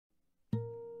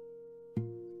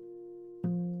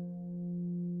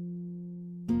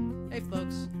Hey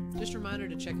folks, just a reminder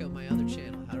to check out my other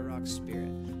channel, How to Rock Spirit,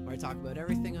 where I talk about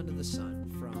everything under the sun,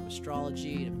 from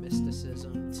astrology to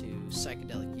mysticism to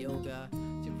psychedelic yoga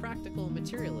to practical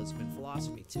materialism and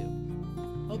philosophy too.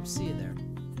 Hope to see you there.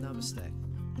 Namaste.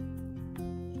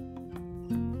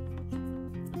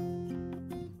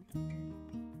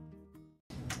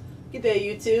 Good day,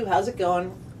 YouTube. How's it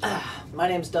going? My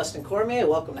name's Dustin Cormier.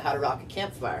 Welcome to How to Rock a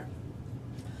Campfire.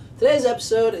 Today's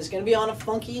episode is going to be on a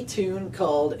funky tune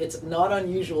called It's Not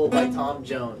Unusual by Tom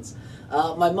Jones.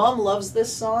 My mom loves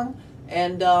this song,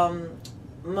 and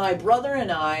my brother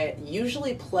and I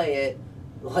usually play it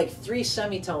like 3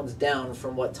 semitones down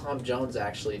from what Tom Jones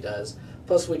actually does.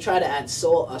 Plus, we try to add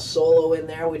a solo in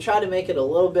there. We try to make it a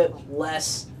little bit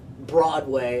less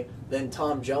Broadway than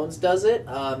Tom Jones does it,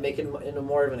 make it into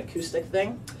more of an acoustic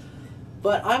thing.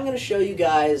 But I'm going to show you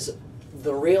guys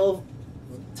the real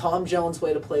Tom Jones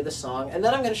way to play the song, and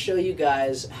then I'm going to show you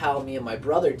guys how me and my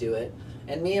brother do it.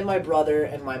 And me and my brother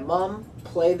and my mom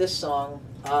play this song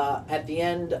at the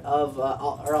end of,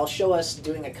 I'll show us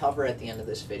doing a cover at the end of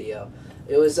this video.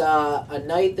 It was a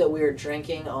night that we were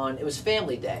drinking on, it was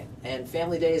Family Day, and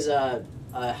Family Day is a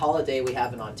holiday we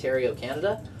have in Ontario,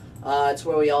 Canada. It's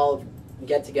where we all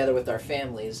get together with our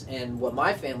families, and what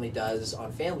my family does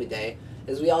on Family Day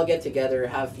is we all get together,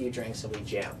 have a few drinks, and we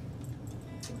jam.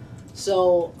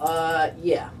 So,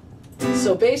 yeah.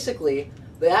 So basically,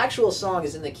 the actual song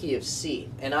is in the key of C,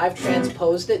 and I've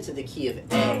transposed it to the key of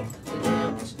A.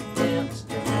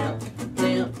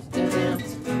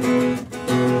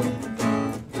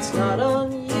 It's not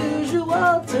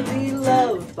unusual to be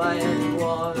loved by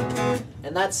anyone.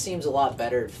 And that seems a lot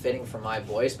better fitting for my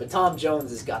voice, but Tom Jones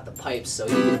has got the pipes, so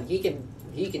he can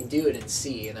do it in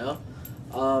C, you know?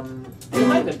 It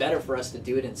might have been better for us to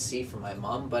do it in C for my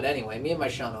mom, but anyway, me and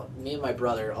my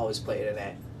brother always play it in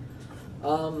A.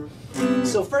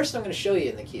 So first I'm going to show you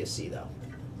in the key of C, though.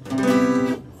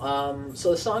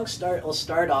 So the song will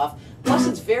start off, plus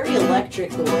it's very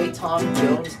electric the way Tom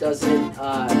Jones does it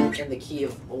in the key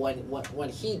of when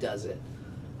he does it.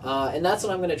 And that's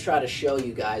what I'm going to try to show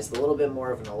you guys, a little bit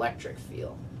more of an electric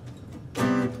feel.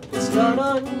 It's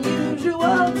not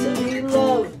unusual to be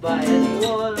loved by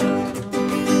anyone.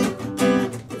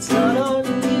 It's not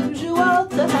unusual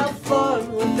to have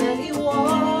fun with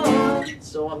anyone.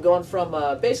 So I'm going from,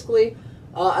 basically,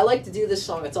 I like to do this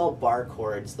song, it's all bar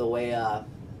chords, the way, I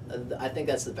think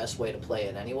that's the best way to play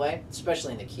it anyway,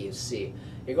 especially in the key of C.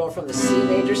 You're going from the C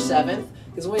major 7th,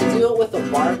 because when you do it with a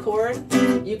bar chord,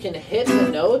 you can hit the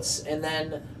notes and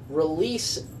then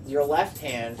release your left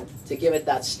hand to give it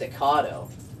that staccato.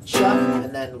 Chuck,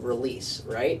 and then release,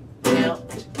 right? Down,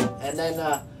 and then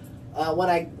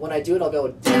when I do it, I'll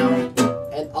go down,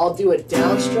 and I'll do a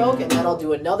downstroke, and then I'll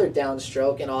do another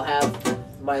downstroke, and I'll have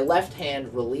my left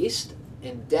hand released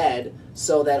and dead,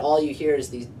 so that all you hear is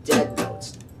these dead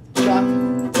notes. Chuck,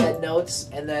 dead notes,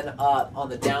 and then on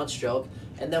the downstroke,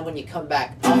 and then when you come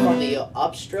back up on the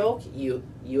upstroke, you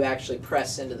actually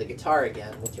press into the guitar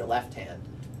again with your left hand.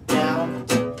 Down,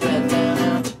 and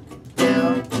down,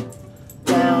 down,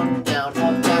 down, down,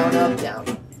 up, down, up, down,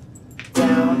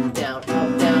 down, down,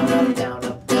 up, down, up, down,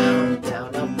 up, down,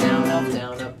 down, up, down, up,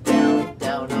 down, up, down,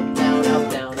 down, up, down, up,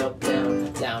 down, up,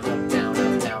 down, down, up, down,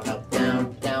 up, down, up,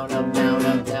 down, down, up, down,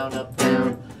 up, down, up,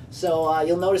 down. So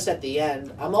you'll notice at the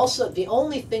end, I'm also, the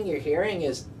only thing you're hearing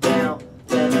is down,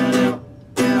 down, down,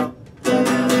 down, down,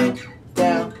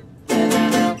 down, down,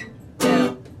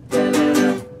 down,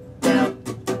 down.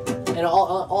 And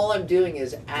all I'm doing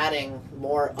is adding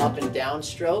more up and down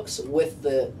strokes with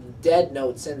the dead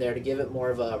notes in there to give it more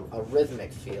of a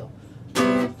rhythmic feel.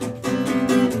 Down,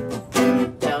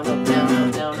 up, down,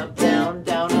 up, down, up, down,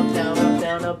 down, up, down, up,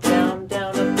 down, up, down,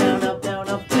 down, up, down, up, down,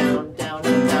 up, down, down,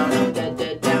 up, down, up, dead,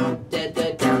 dead, down, dead,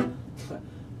 dead, down,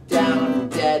 down,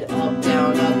 dead, up,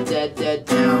 down, up, dead, dead,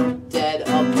 down, dead,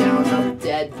 up, down, up,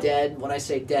 dead, dead. When I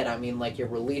say dead, I mean like you're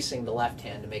releasing the left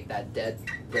hand to make that dead,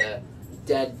 the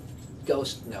dead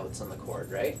ghost notes on the chord,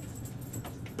 right?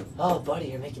 Oh, buddy,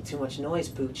 you're making too much noise,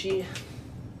 Poochie.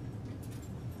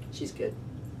 She's good.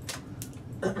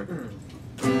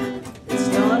 It's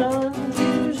not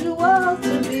unusual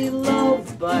to be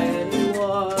loved by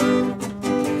anyone.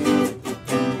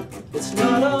 It's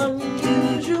not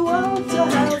unusual to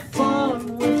have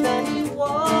fun with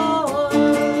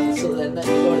anyone. So then you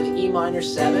go to the E minor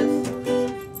 7th.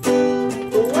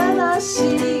 But when I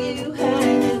see you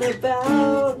hanging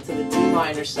about, to the D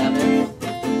minor 7th,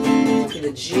 to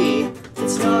the G,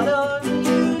 it's not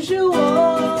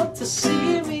unusual to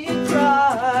see me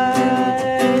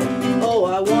cry. Oh,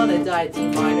 I want to die, D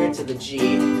minor to the G,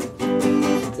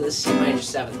 to the C major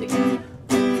 7th again.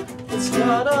 It's It's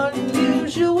not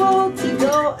unusual to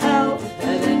go out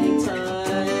at any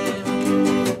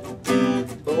time,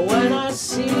 but when I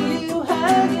see you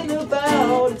hanging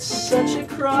about, it's such a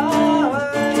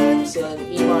crime. So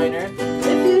an E minor.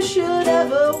 If you should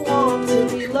ever want to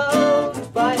be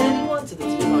loved by anyone, to the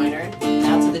D minor,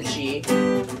 now to the G.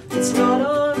 It's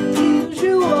not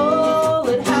unusual,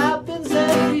 it happens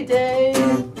every day.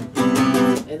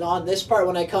 And on this part,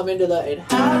 when I come into the it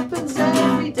happens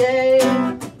every day,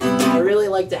 I really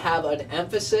like to have an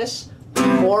emphasis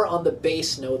more on the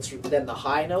bass notes than the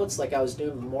high notes. Like I was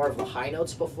doing more of the high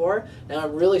notes before. Now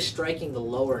I'm really striking the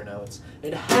lower notes.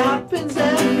 It happens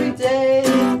every day.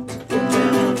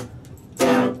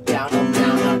 Down, down, up,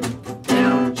 down, up,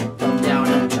 down, chuck up, down,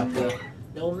 up, chuck up.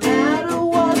 No matter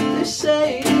what they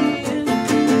say,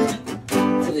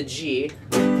 to the G,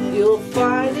 you'll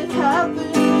find it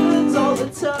happens all the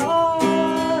time.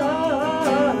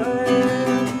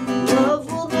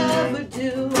 Love will never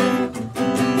do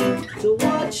to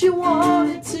what you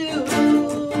want it to.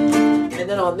 And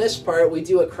then on this part, we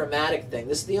do a chromatic thing.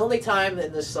 This is the only time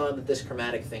in this song that this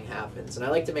chromatic thing happens. And I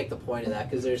like to make the point of that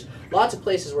because there's lots of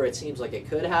places where it seems like it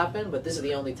could happen, but this is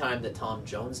the only time that Tom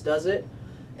Jones does it.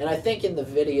 And I think in the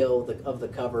video of the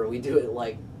cover, we do it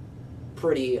like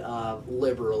pretty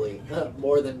liberally,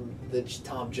 more than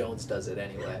Tom Jones does it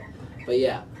anyway. But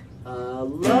yeah,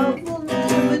 love will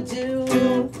never do.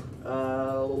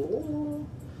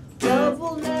 Love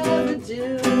will never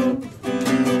do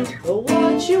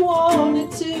what you want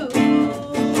it to.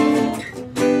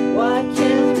 Why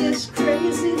can't this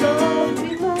crazy love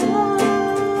be mine?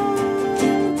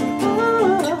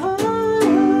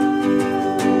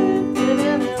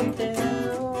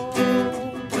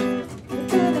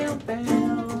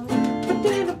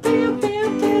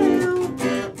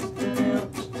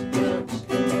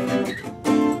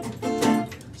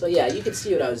 So yeah, you can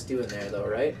see what I was doing there though,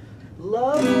 right?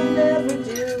 Love will never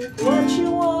do what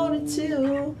you want it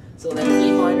to. So then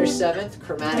E minor 7th,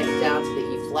 chromatic down to the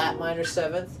E flat minor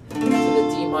 7th, to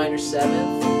the D minor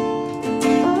 7th,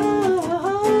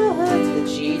 to the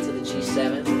G, to the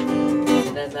G7th,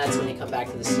 and then that's when you come back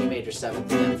to the C major 7th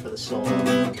again for the solo.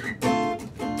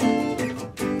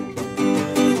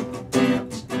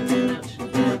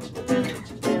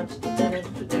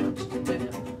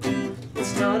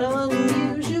 It's not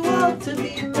unusual to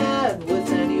be mad with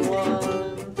anyone.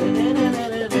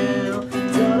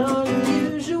 It's not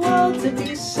unusual to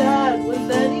be sad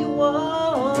with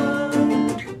anyone.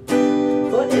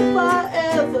 But if I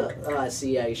ever,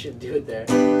 see, yeah, you shouldn't do it there.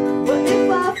 But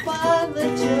if I find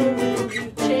that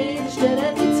you've changed at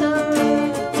any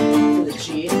time, to the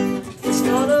G, it's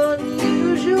not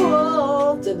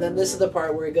unusual. And then this is the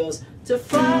part where he goes, to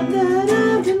find that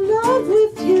I'm in love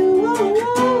with you. Oh,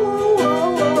 oh, oh,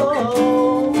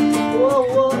 oh,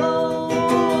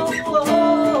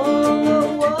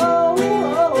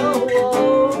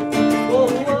 oh,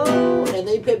 oh. And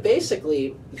they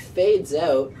basically fades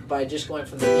out by just going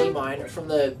from the E minor, from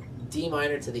the D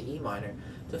minor to the E minor.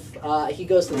 He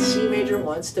goes to the C major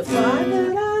once, to find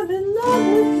that I'm in love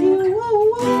with you.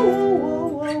 Oh, oh,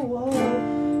 oh, oh,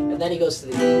 oh. And then he goes to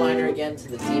the E minor again, to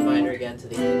the D minor again, to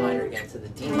the E minor again, to the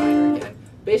D minor again,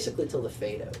 basically till the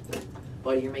fade out.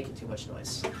 Buddy, you're making too much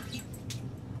noise.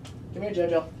 Come here,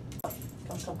 Jojo.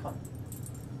 Come.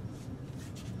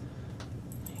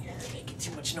 You're making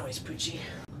too much noise, Poochie.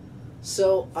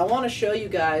 So I want to show you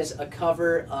guys a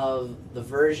cover of the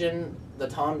version, the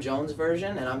Tom Jones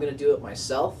version, and I'm going to do it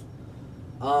myself.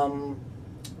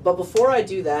 But before I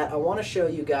do that, I want to show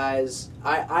you guys,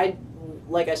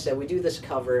 like I said, we do this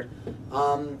cover,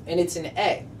 and it's in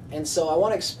A. And so I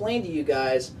want to explain to you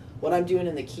guys what I'm doing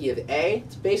in the key of A.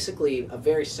 It's basically a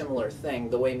very similar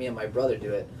thing, the way me and my brother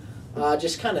do it.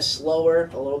 Just kind of slower,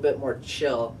 a little bit more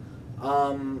chill,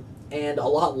 and a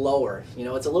lot lower. You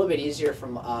know, it's a little bit easier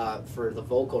for the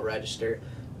vocal register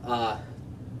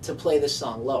to play this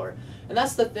song lower. And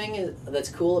that's the thing that's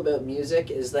cool about music,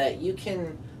 is that you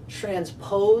can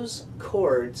transpose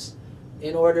chords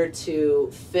in order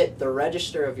to fit the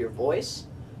register of your voice.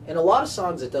 In a lot of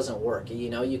songs it doesn't work. You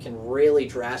know, you can really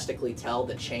drastically tell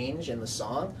the change in the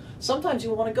song. Sometimes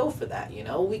you want to go for that, you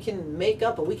know. We can make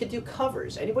up, and we can do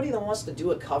covers. Anybody that wants to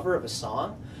do a cover of a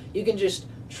song, you can just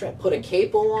put a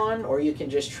capo on, or you can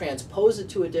just transpose it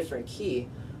to a different key,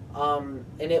 and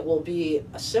it will be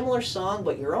a similar song,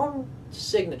 but your own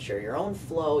signature, your own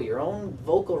flow, your own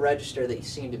vocal register that you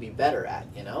seem to be better at,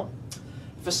 you know.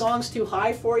 If a song's too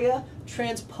high for you,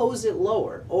 transpose it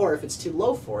lower. Or if it's too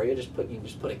low for you, you can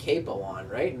just put a capo on,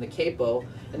 right? And the capo,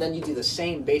 and then you do the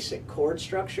same basic chord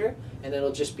structure, and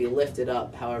it'll just be lifted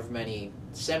up however many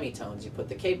semitones you put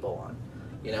the capo on.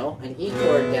 You know, an E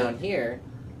chord down here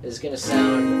is going to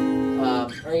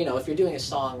sound, or you know, if you're doing a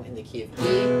song in the key of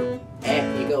E,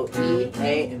 and you go E,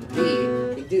 A, and B,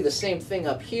 you do the same thing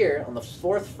up here on the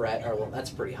 4th fret, or well, that's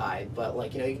pretty high, but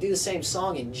like, you know, you can do the same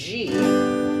song in G,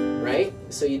 right?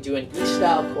 So you do an E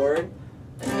style chord,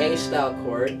 an A style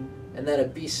chord, and then a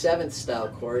B7 style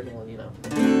chord, well, you know.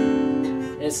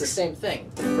 And it's the same thing.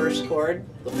 The first chord,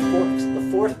 the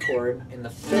fourth chord, and the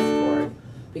 5th chord,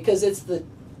 because it's the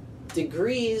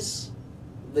degrees,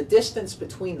 the distance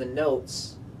between the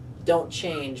notes don't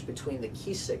change between the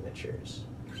key signatures.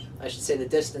 I should say the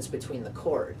distance between the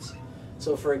chords.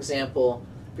 So for example,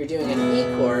 if you're doing an E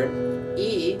chord,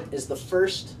 E is the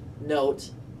first note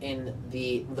in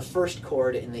the first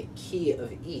chord in the key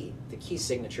of E, the key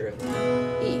signature of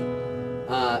E,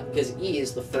 because E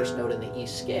is the first note in the E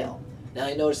scale. Now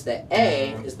you notice that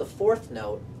A is the 4th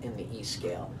note in the E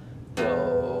scale.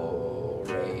 Do,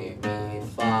 re, mi,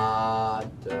 fa,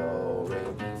 do, re,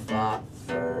 mi, fa,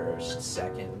 1st,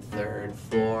 2nd, 3rd,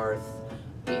 4th,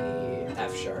 E,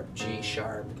 F sharp, G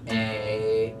sharp,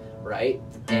 A, right?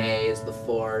 A is the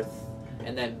 4th,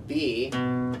 and then B is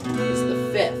the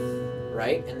 5th,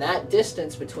 right? And that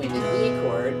distance between the E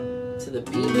chord to the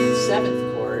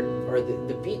B7th chord, or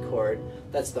the B chord,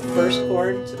 that's the 1st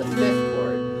chord to the 5th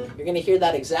chord. You're going to hear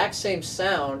that exact same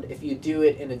sound if you do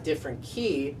it in a different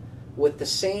key with the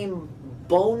same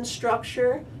bone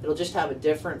structure. It'll just have a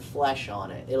different flesh on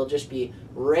it. It'll just be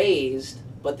raised,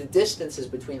 but the distances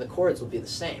between the chords will be the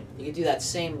same. You can do that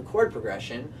same chord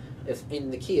progression if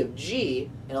in the key of G,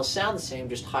 and it'll sound the same,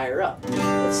 just higher up.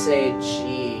 Let's say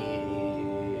G.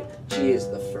 G is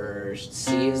the 1st,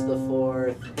 C is the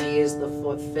 4th, D is the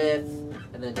 5th,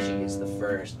 and then G is the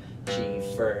 1st. G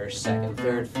 1st, 2nd,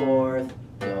 3rd, 4th.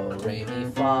 Do, re, mi,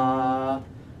 fa,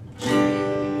 G,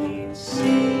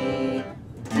 C,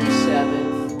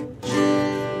 B7, G.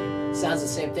 Sounds the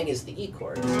same thing as the E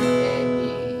chords. A,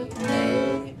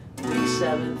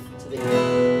 B7 to the E.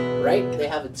 Right? They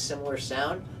have a similar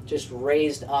sound, just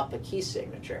raised up a key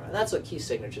signature. And that's what key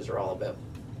signatures are all about.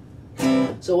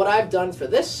 So what I've done for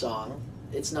this song,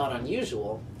 it's not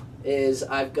unusual, is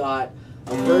I've got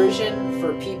a version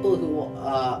for people who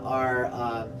are...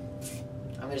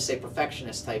 I'm going to say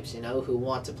perfectionist types, you know, who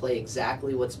want to play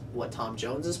exactly what Tom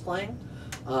Jones is playing.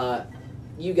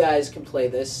 You guys can play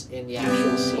this in the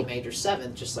actual C major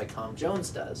 7th, just like Tom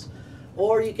Jones does.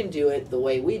 Or you can do it the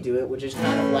way we do it, which is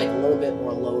kind of like a little bit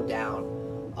more low down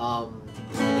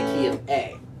in the key of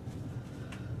A.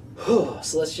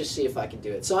 So let's just see if I can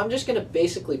do it. So I'm just going to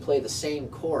basically play the same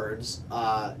chords,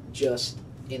 just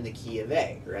in the key of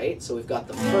A, right? So we've got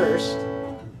the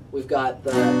 1st, we've got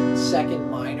the 2nd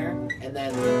minor, and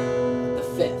then the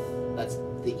 5th. That's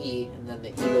the E, and then the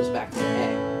E goes back to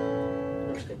A.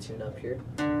 I'm just going to tune up here.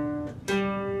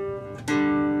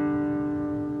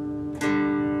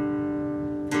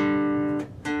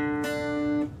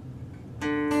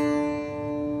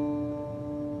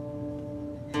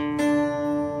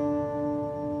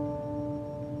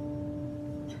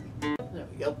 There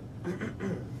we go.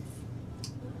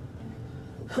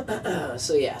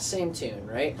 So yeah, same tune,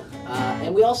 right?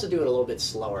 And we also do it a little bit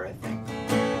slower, I think.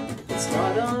 It's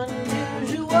not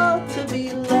unusual to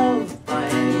be loved by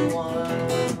anyone.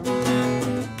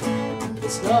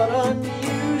 It's not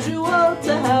unusual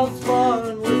to have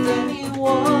fun with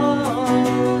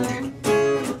anyone.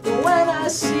 But when I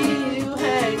see you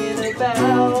hanging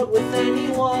about with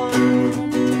anyone,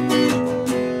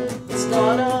 it's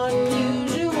not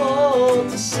unusual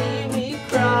to see me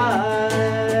cry.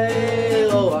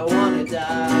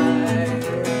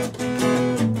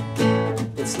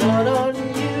 It's not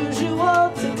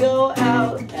unusual to go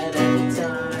out at any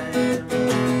time.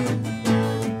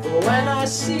 But when I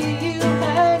see you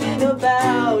hanging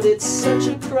about, it's such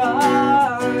a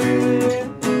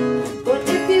crime. But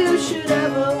if you should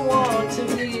ever want to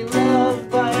be loved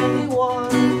by anyone,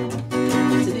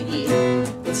 to the E,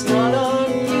 it's not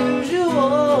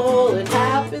unusual, it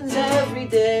happens every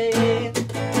day.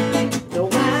 No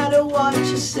matter what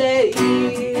you say,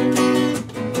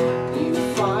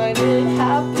 it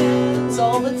happens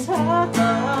all the time.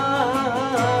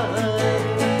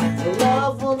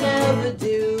 Love will never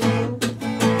do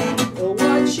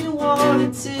what you want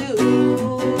it to.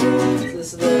 So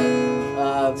this is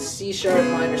the C sharp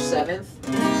minor 7th,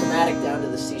 chromatic down to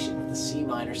the C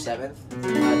minor 7th,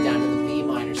 down to the B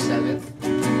minor 7th.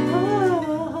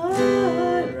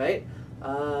 Right?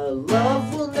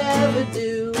 Love will never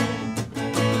do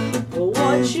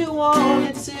what you want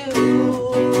it to.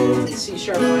 C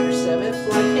sharp minor 7th.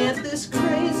 Why can't this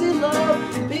crazy love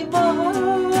be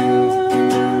mine?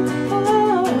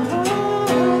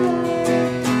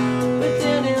 But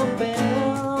then it'll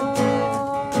bounce.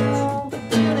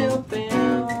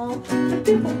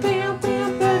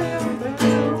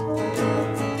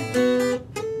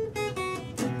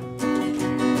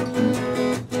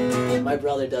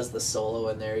 the solo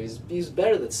in there. He's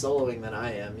better at soloing than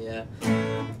I am. Yeah,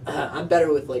 I'm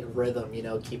better with like rhythm, you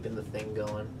know, keeping the thing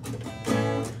going.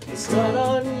 It's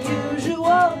not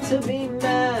unusual to be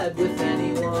mad with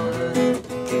anyone.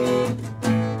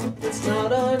 It's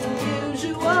not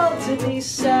unusual to be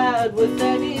sad with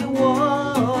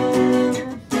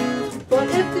anyone. But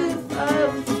if you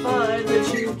find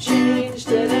that you've changed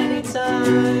at any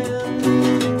time,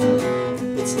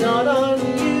 it's not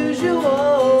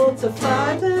unusual to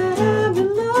find that I'm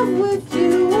in love with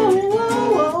you.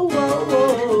 Oh, oh, oh, oh,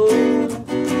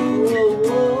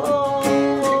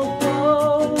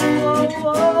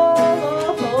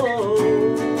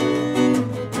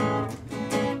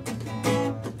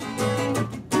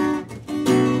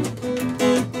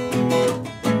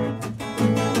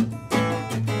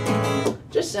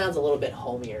 just sounds a little bit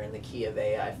homier in the key of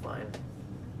A, I find.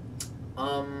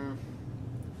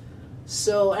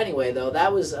 So anyway, though,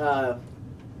 that was,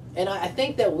 and I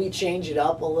think that we changed it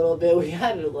up a little bit. We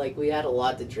had a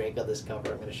lot to drink on this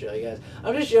cover. I'm going to show you guys.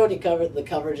 I'm just showing you the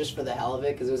cover just for the hell of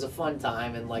it because it was a fun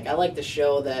time, and like I like to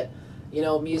show that, you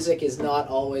know, music is not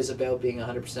always about being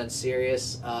 100%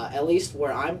 serious. At least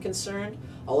where I'm concerned,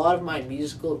 a lot of my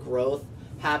musical growth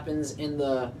happens in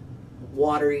the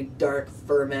watery, dark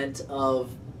ferment of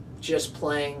just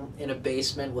playing in a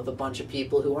basement with a bunch of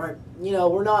people who aren't, you know,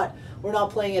 we're not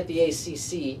playing at the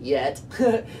ACC yet.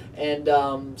 And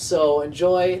so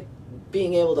enjoy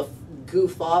being able to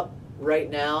goof up right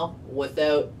now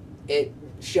without it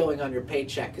showing on your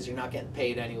paycheck because you're not getting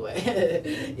paid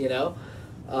anyway. You know,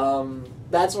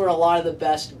 that's where a lot of the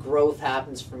best growth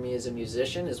happens for me as a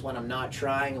musician, is when I'm not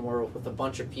trying and we're with a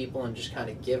bunch of people and just kind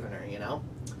of giving her, you know.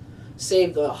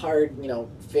 Save the hard, you know,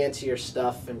 fancier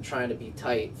stuff and trying to be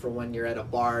tight for when you're at a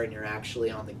bar and you're actually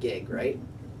on the gig, right?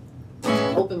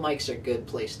 Open mics are a good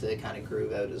place to kind of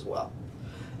groove out as well.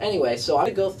 Anyway, so I'm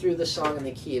going to go through the song in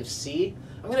the key of C.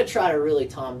 I'm going to try to really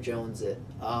Tom Jones it.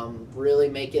 Really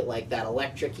make it like that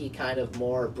electric-y kind of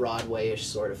more Broadway-ish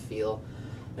sort of feel.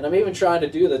 And I'm even trying to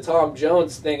do the Tom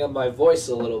Jones thing on my voice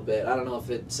a little bit. I don't know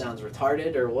if it sounds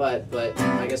retarded or what, but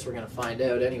I guess we're going to find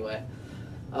out anyway.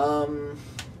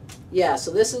 Yeah,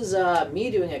 so this is me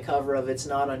doing a cover of It's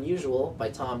Not Unusual by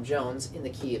Tom Jones in the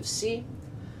key of C.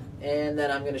 And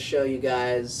then I'm going to show you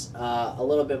guys a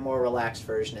little bit more relaxed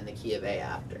version in the key of A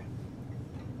after.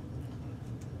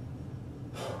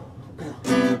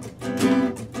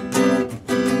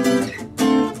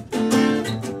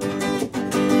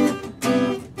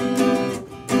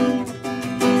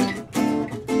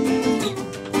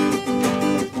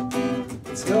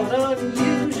 It's not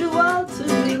unusual to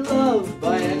be loved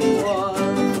by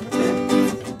anyone.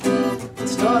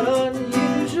 It's not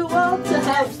unusual to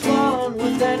have fun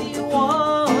with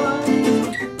anyone.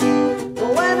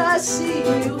 But when I see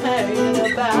you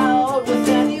hanging about with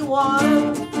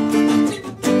anyone,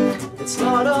 it's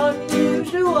not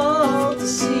unusual to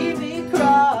see me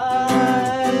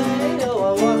cry. Oh,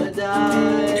 I wanna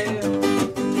die.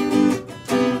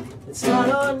 It's not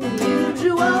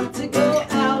unusual to go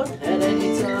out at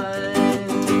any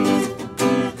time.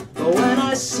 But when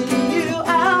I see you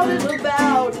out and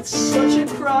about, it's such a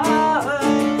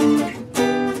crime.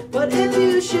 But if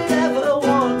you should ever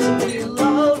want to be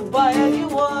loved by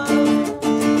anyone,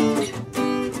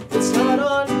 it's not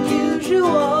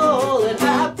unusual, it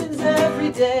happens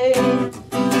every day.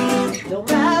 No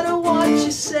matter what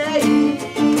you say,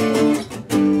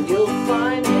 you'll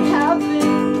find it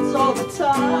happens all the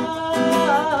time.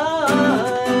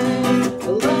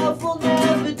 Love will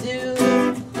never do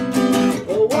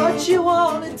what you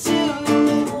want it to.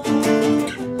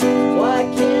 Why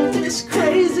can't this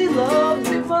crazy love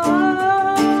be mine?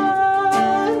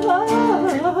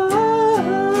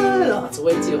 Oh, it's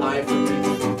way too high for me.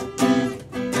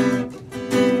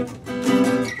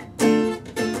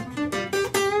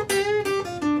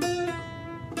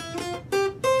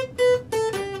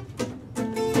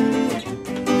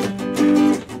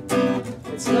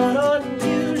 It's not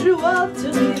unusual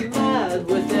to be mad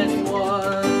with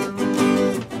anyone.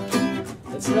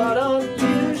 It's not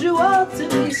unusual to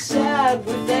be sad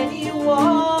with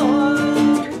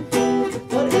anyone.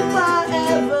 But if I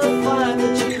ever find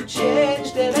that you've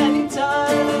changed at any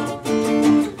time,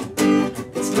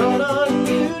 it's not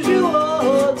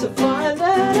unusual to find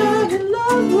that I'm in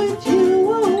love with you.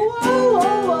 Oh, oh, oh,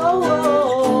 oh,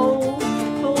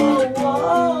 oh, oh, oh,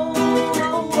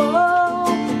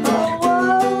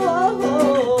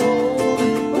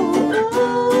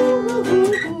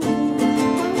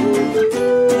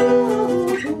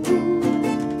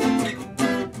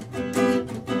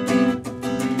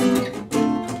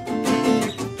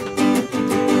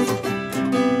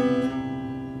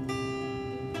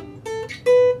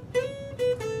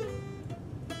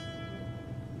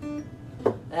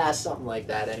 something like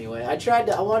that anyway. I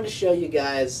wanted to show you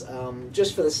guys,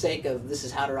 just for the sake of this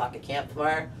is how to rock a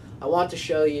campfire, I want to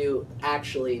show you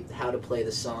actually how to play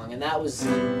the song. And that was,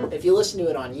 if you listen to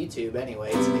it on YouTube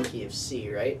anyway, it's in the key of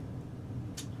C, right?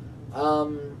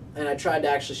 And I tried to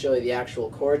actually show you the actual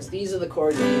chords. These are the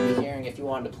chords that you'd be hearing if you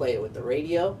wanted to play it with the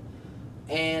radio.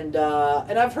 And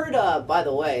I've heard, by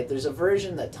the way, there's a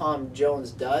version that Tom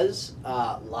Jones does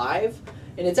live,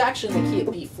 and it's actually in the key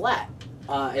of B flat.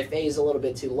 If A is a little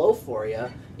bit too low for you,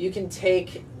 you can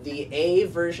take the A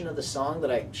version of the song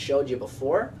that I showed you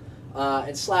before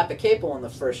and slap a capo on the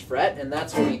first fret, and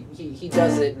that's what he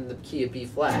does it in the key of B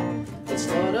flat. It's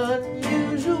not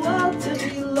unusual to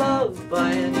be loved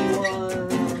by anyone.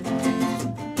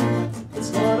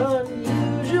 It's not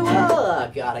unusual.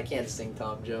 Oh, God, I can't sing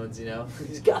Tom Jones, you know.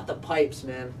 He's got the pipes,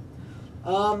 man.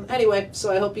 Anyway,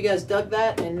 so I hope you guys dug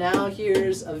that, and now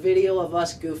here's a video of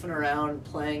us goofing around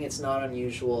playing It's Not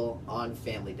Unusual on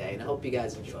Family Day, and I hope you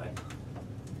guys enjoy.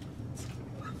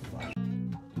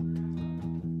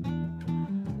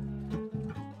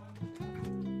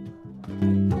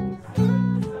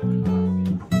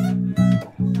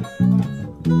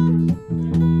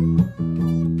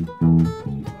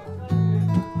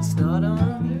 It's not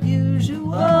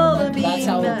unusual to be That's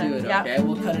how we'll do it, okay?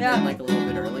 We'll cut it in like a little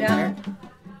bit earlier. Yeah.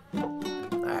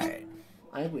 Alright.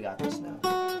 I think we got this now.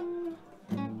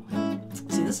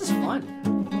 See, this is fun.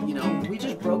 You know, we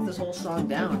just broke this whole song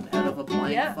down out of a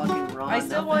blank fucking raw. I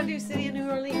still want to do City of New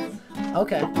Orleans.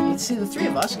 Okay. You see, the three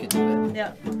of us could do it.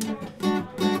 Yeah.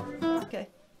 Okay.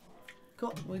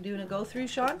 Cool. We're doing a go through,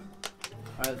 Sean?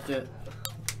 Alright, let's do it.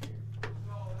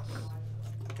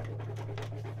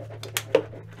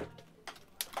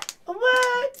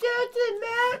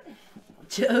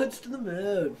 Toads to the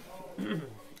moon.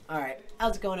 Alright,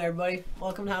 how's it going, everybody?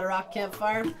 Welcome to How to Rock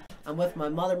Campfire. I'm with my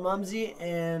mother, Mumsy,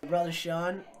 and brother,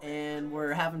 Sean, and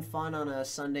we're having fun on a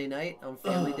Sunday night on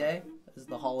Family Day. This is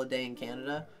the holiday in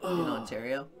Canada, in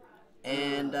Ontario.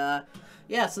 And,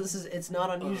 yeah, so this is It's Not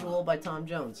Unusual by Tom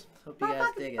Jones. Hope you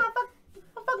guys dig it.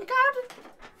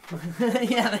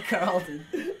 Yeah, the Carlton.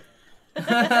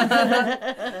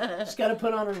 Just gotta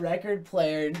put on a record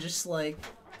player and just, like...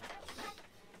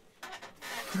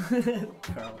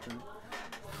 Carlton.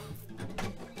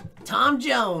 Tom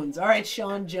Jones. All right,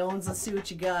 Sean Jones. Let's see what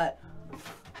you got.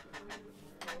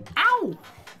 Ow!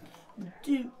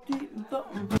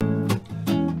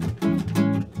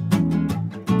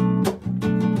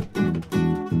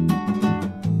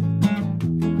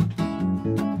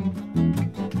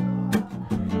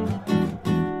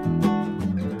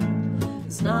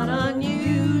 It's not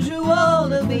unusual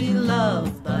to be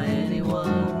loved by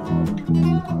anyone.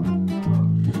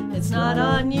 It's not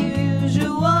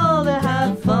unusual to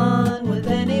have fun with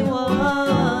anyone.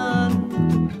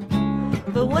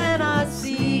 But when I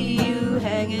see you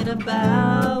hanging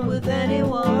about with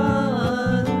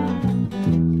anyone,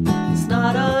 it's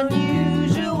not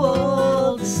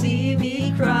unusual to see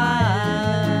me cry.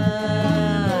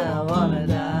 I wanna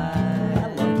die. I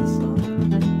love this song.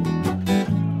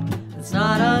 It's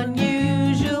not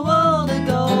unusual to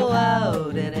go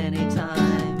out at any time.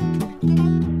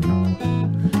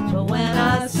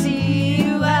 I see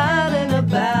you out and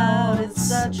about, it's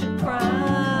such a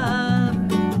crime.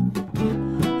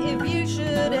 If you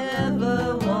should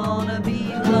ever wanna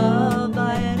be loved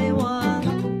by anyone,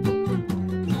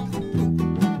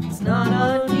 it's not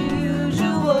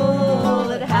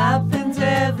unusual, it happens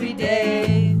every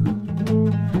day.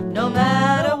 No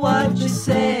matter what you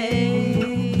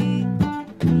say,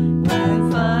 I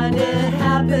find it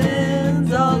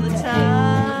happens all the time.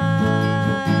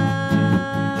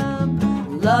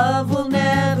 Love will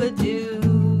never do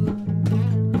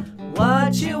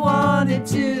what you wanted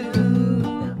to.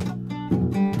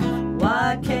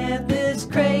 Why can't this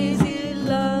crazy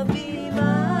love be mine?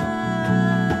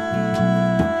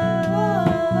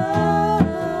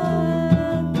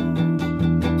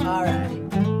 All right.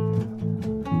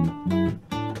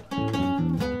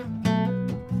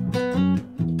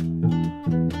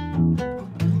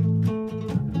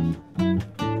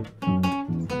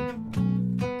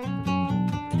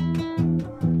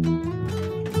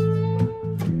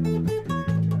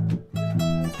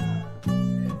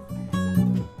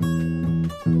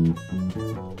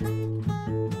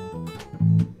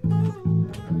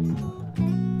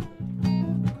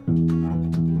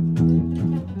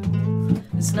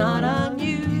 It's not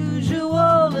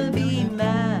unusual to be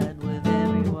mad with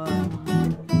everyone.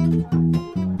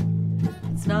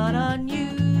 It's not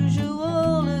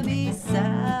unusual to be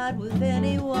sad with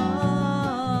anyone.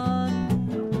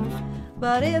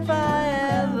 But if I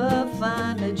ever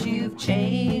find that you've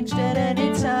changed at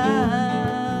any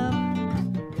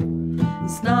time,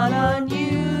 it's It's not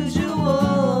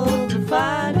unusual to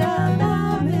find out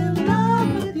I'm in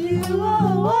love with you.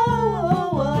 Whoa, whoa,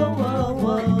 whoa,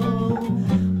 whoa,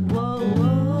 whoa,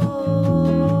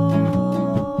 whoa,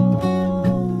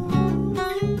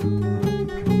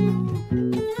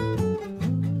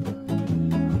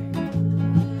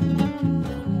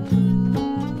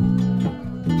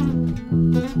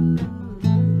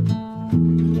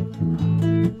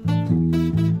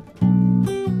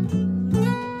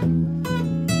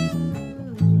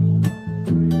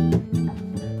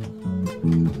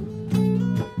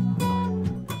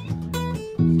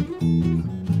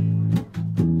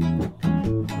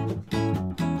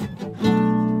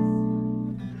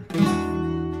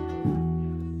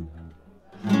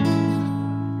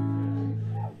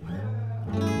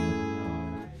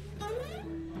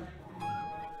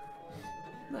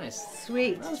 Nice.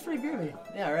 Sweet. That was pretty groovy.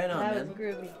 Yeah, right on, That man. was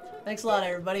groovy. Thanks a lot,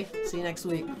 everybody. See you next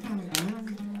week.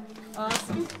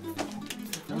 Awesome.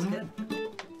 That was good.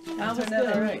 That was Turned out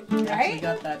good. all right. Actually Right?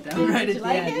 got that down right Did at you the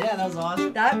like end. it? Yeah, that was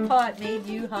awesome. That pot made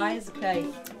you high as a kite.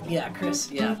 Yeah, Chris.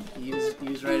 Yeah, he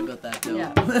was right about that though.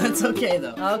 Yeah. That's okay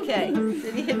though. Okay.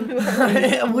 Did he move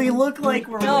on? We look like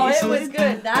we're No, it wasted, was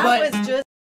good. That but was just